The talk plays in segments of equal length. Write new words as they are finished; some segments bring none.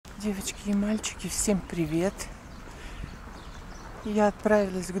Девочки и мальчики, всем привет! Я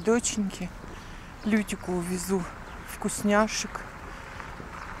отправилась к доченьке. Лютику увезу вкусняшек.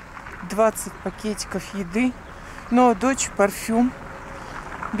 20 пакетиков еды. Но дочь парфюм.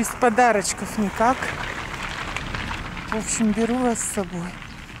 Без подарочков никак. В общем, беру вас с собой.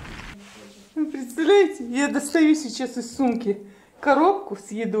 Вы представляете, я достаю сейчас из сумки коробку с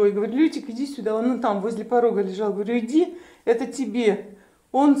едой. Говорю, Лютик, иди сюда. Он там возле порога лежал. Говорю, иди, это тебе.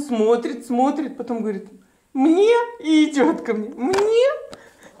 Он смотрит, потом говорит, мне, и идет ко мне. Мне,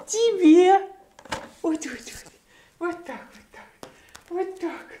 тебе. Вот так.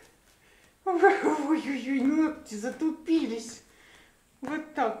 Ой-ой-ой, ногти затупились.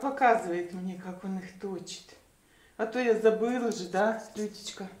 Вот так показывает мне, как он их точит. А то я забыла же, да,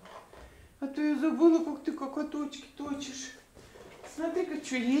 Лютичка? А то я забыла, как ты коготочки точишь. Смотри-ка,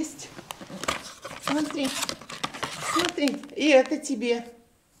 что есть. Смотри. И это тебе.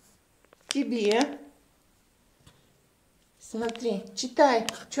 Тебе. Смотри, читай,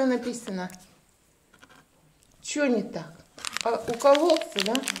 что написано. Что не так? А укололся,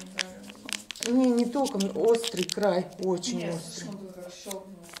 да? Не только острый край, очень острый.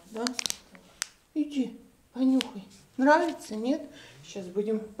 Да? Иди, понюхай. Нравится, нет? Сейчас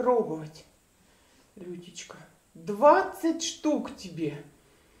будем пробовать. Лютичка, 20 штук тебе.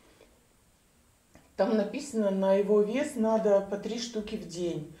 Там написано, на его вес надо по 3 штуки в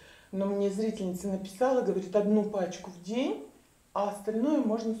день. Но мне зрительница написала, говорит, 1 пачку в день, а остальное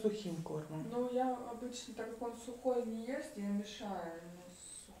можно сухим кормом. Ну, я обычно, так как он сухой не ест, я мешаю ему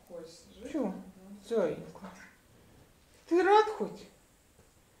сухой жить. Чё, зайка? Ты рад хоть?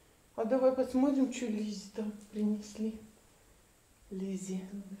 А давай посмотрим, что Лизе там принесли. Лизе.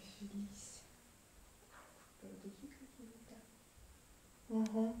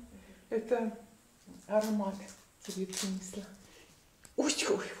 Угу. Это аромат тебе принесла. Ой.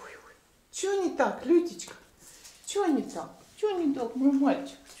 Чё не так, Лютичка? Чё не так? Чё не так, мой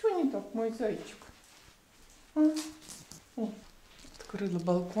мальчик? Чё не так, мой зайчик? Открыла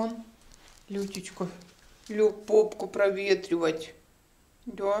балкон. Лютичку лёг попку проветривать.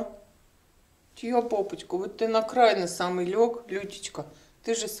 Да? Чья попочка? Вот ты на край на самый лег, Лютичка.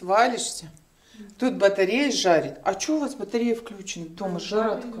 Ты же свалишься. Тут батарея жарит. А что у вас батарея включена? Дома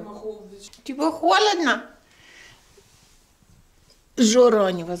жара такая. Тебе холодно?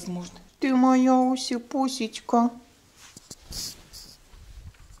 Жара невозможно. Ты моя уси-пусечка.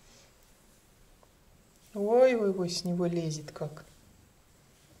 Ой, с него лезет как.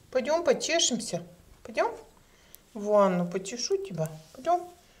 Пойдем почешемся. Пойдем? В ванну почешу тебя. Пойдем?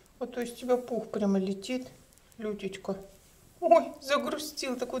 А то из тебя пух прямо летит, Лютичка. Ой,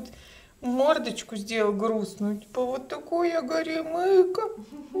 загрустил. Так вот мордочку сделал грустную. Типа вот такое горемыка.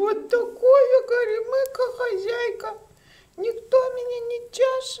 Вот такое горемыка, хозяйка. Никто меня не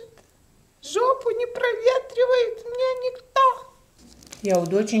чешет. Жопу не проветривает. Меня никто. Я у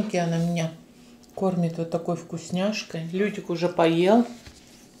доченьки, она меня кормит вот такой вкусняшкой. Лютик уже поел.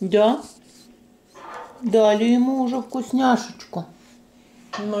 Да? Дали ему уже вкусняшечку.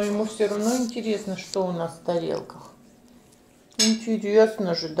 Но ему все равно интересно, что у нас в тарелках.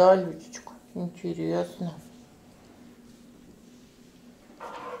 Интересно же, да, Лютичка? Интересно.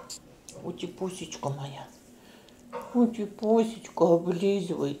 Утипусечка моя. Утипусечка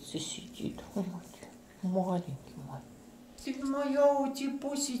облизывается, сидит. Вот, маленький мой. Ты моя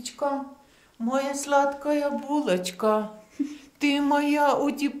утипусечка, моя сладкая булочка. Ты моя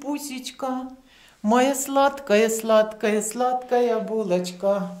утипусечка, моя сладкая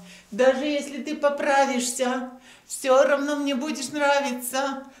булочка. Даже если ты поправишься, все равно мне будешь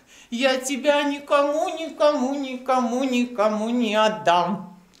нравиться. Я тебя никому не отдам.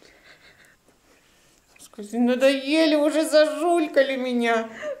 Скажи, надоели, уже зажулькали меня.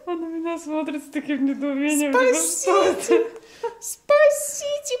 Он на меня смотрит с таким недоумением.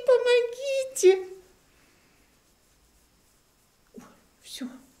 Спасите, помогите.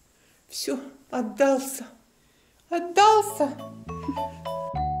 Все, отдался.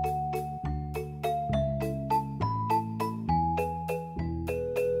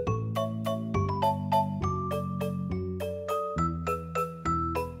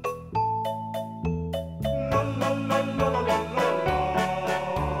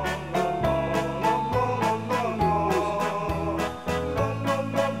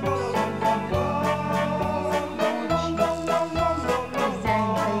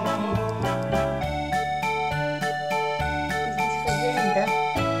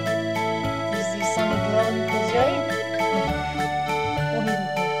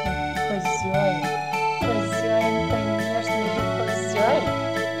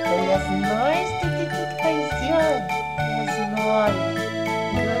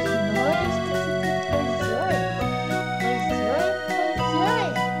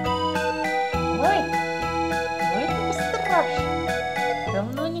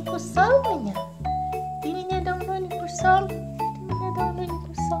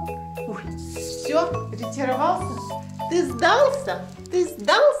 Все, ретировался? Ты сдался? Ты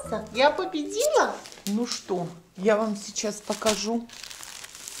сдался? Я победила? Ну что, я вам сейчас покажу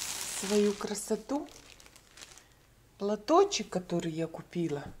свою красоту. Платочек, который я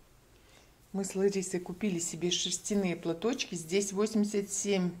купила. Мы с Ларисой купили себе шерстяные платочки. Здесь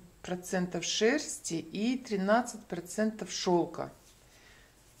 87% шерсти и 13% шелка.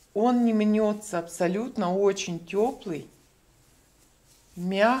 Он не мнется абсолютно, очень теплый,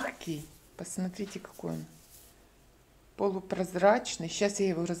 мягкий. Посмотрите, какой он. Полупрозрачный. Сейчас я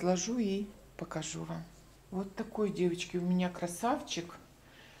его разложу и покажу вам. Вот такой, девочки, у меня красавчик.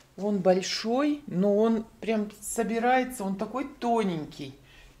 Он большой, но он прям собирается, он такой тоненький.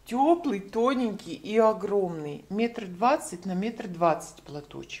 Теплый, тоненький и огромный. 1,20 на 1,20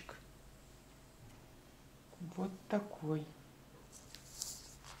 платочек. Вот такой.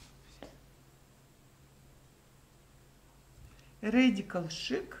 Radical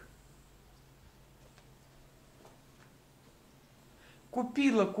Chic.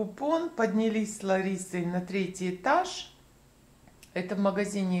 Купила купон, поднялись с Ларисой на 3-й этаж. Это в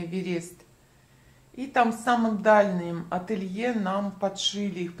магазине Эверест. И там в самом дальнем ателье нам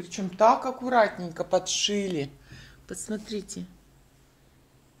подшили их. Причем так аккуратненько подшили. Посмотрите.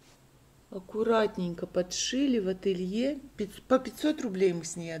 Аккуратненько подшили в ателье. По 500 рублей мы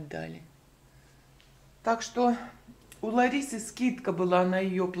с ней отдали. Так что у Ларисы скидка была на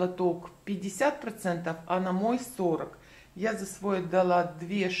ее платок 50%, а на мой 40%. Я за свой отдала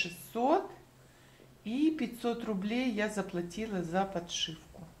 2600. И 500 рублей я заплатила за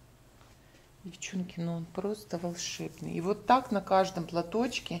подшивку. Девчонки, ну он просто волшебный. И вот так на каждом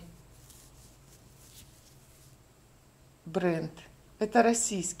платочке бренд. Это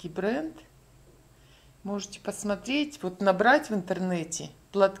российский бренд. Можете посмотреть, вот набрать в интернете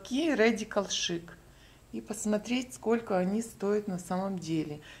платки Radical Chic и посмотреть, сколько они стоят на самом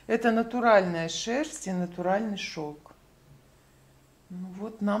деле. Это натуральная шерсть и натуральный шелк. Ну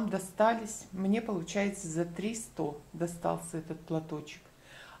вот нам достались, мне получается за 300 достался этот платочек.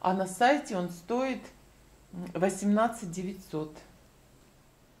 А на сайте он стоит 18 900.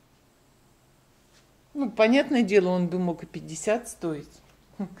 Ну, понятное дело, он бы мог и 50 стоить.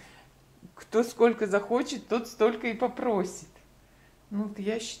 Кто сколько захочет, тот столько и попросит. Ну, вот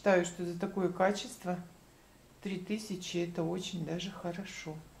я считаю, что за такое качество 3000 это очень даже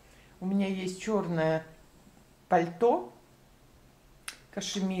хорошо. У меня есть черное пальто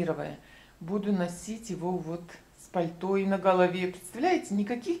кашемировое. Буду носить его вот с пальто и на голове. Представляете,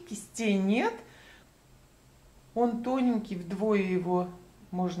 никаких кистей нет. Он тоненький, вдвое его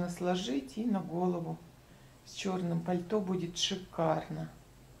можно сложить и на голову. С черным пальто будет шикарно.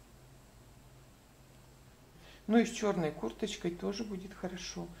 Ну и с черной курточкой тоже будет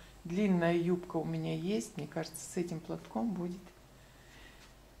хорошо. Длинная юбка у меня есть. Мне кажется, с этим платком будет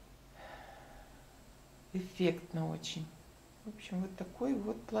эффектно очень. В общем, вот такой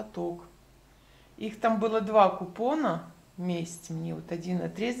вот платок. Их там было 2 купона вместе. Мне вот один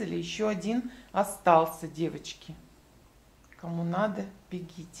отрезали, еще один остался, девочки. Кому надо,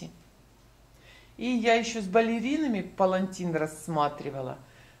 бегите. И я еще с балеринами палантин рассматривала.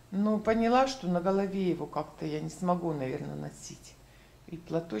 Но поняла, что на голове его как-то я не смогу, наверное, носить. И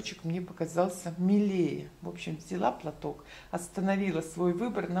платочек мне показался милее. В общем, взяла платок, остановила свой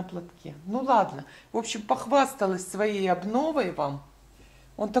выбор на платке. Ну ладно. В общем, похвасталась своей обновой вам.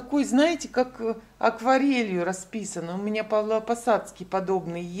 Он такой, знаете, как акварелью расписан. У меня Павлово-Посадский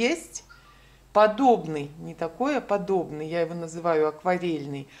подобный есть. Подобный, не такой, а подобный. Я его называю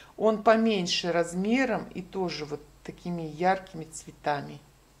акварельный. Он поменьше размером и тоже вот такими яркими цветами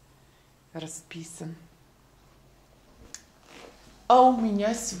расписан. А у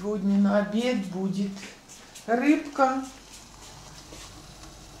меня сегодня на обед будет рыбка,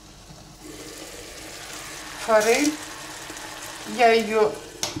 форель. Я ее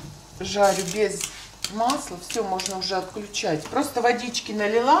жарю без масла. Все, можно уже отключать. Просто водички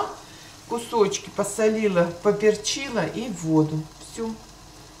налила, кусочки посолила, поперчила и в воду. Все.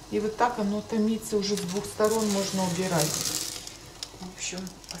 И вот так оно томится уже с 2 сторон, можно убирать. В общем,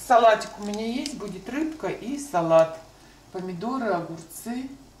 салатик у меня есть, будет рыбка и салат. Помидоры, огурцы,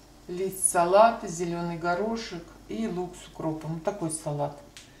 лист салата, зеленый горошек и лук с укропом. Вот такой салат.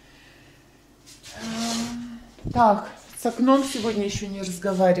 Так, с окном сегодня еще не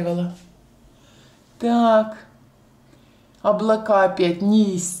разговаривала. Так, облака опять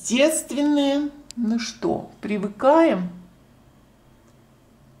неестественные. Ну что, привыкаем.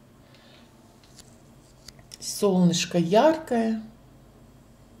 Солнышко яркое.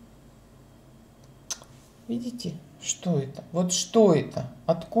 Видите? Что это? Вот что это?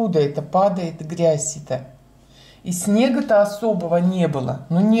 Откуда это падает грязь-то? И снега-то особого не было.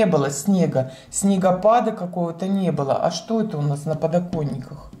 Ну, не было снега. Снегопада какого-то не было. А что это у нас на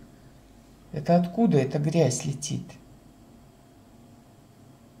подоконниках? Это откуда эта грязь летит?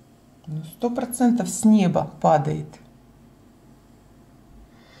 Ну, 100% с неба падает.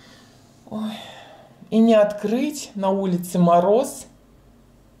 Ой. И не открыть, на улице мороз.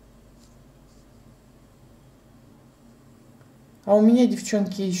 А у меня,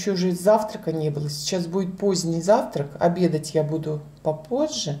 девчонки, еще же завтрака не было. Сейчас будет поздний завтрак. Обедать я буду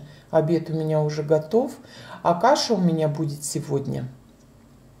попозже. Обед у меня уже готов. А каша у меня будет сегодня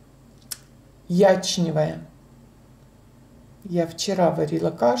ячневая. Я вчера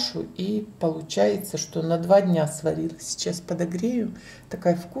варила кашу, и получается, что на 2 дня сварила. Сейчас подогрею.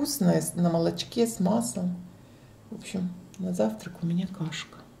 Такая вкусная, на молочке с маслом. В общем, на завтрак у меня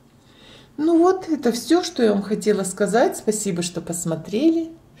кашка. Ну вот, это все, что я вам хотела сказать. Спасибо, что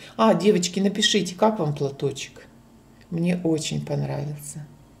посмотрели. А, девочки, напишите, как вам платочек. Мне очень понравился.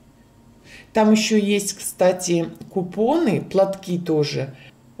 Там еще есть, кстати, купоны, платки тоже.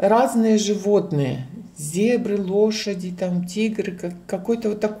 Разные животные. Зебры, лошади, там тигры. Какой-то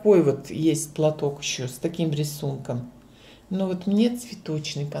вот такой вот есть платок еще с таким рисунком. Но вот мне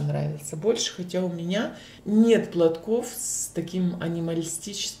цветочный понравился больше, хотя у меня нет платков с таким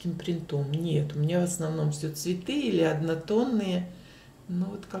анималистическим принтом. Нет, у меня в основном все цветы или однотонные. Но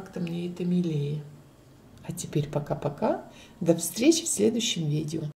вот как-то мне это милее. А теперь пока-пока. До встречи в следующем видео.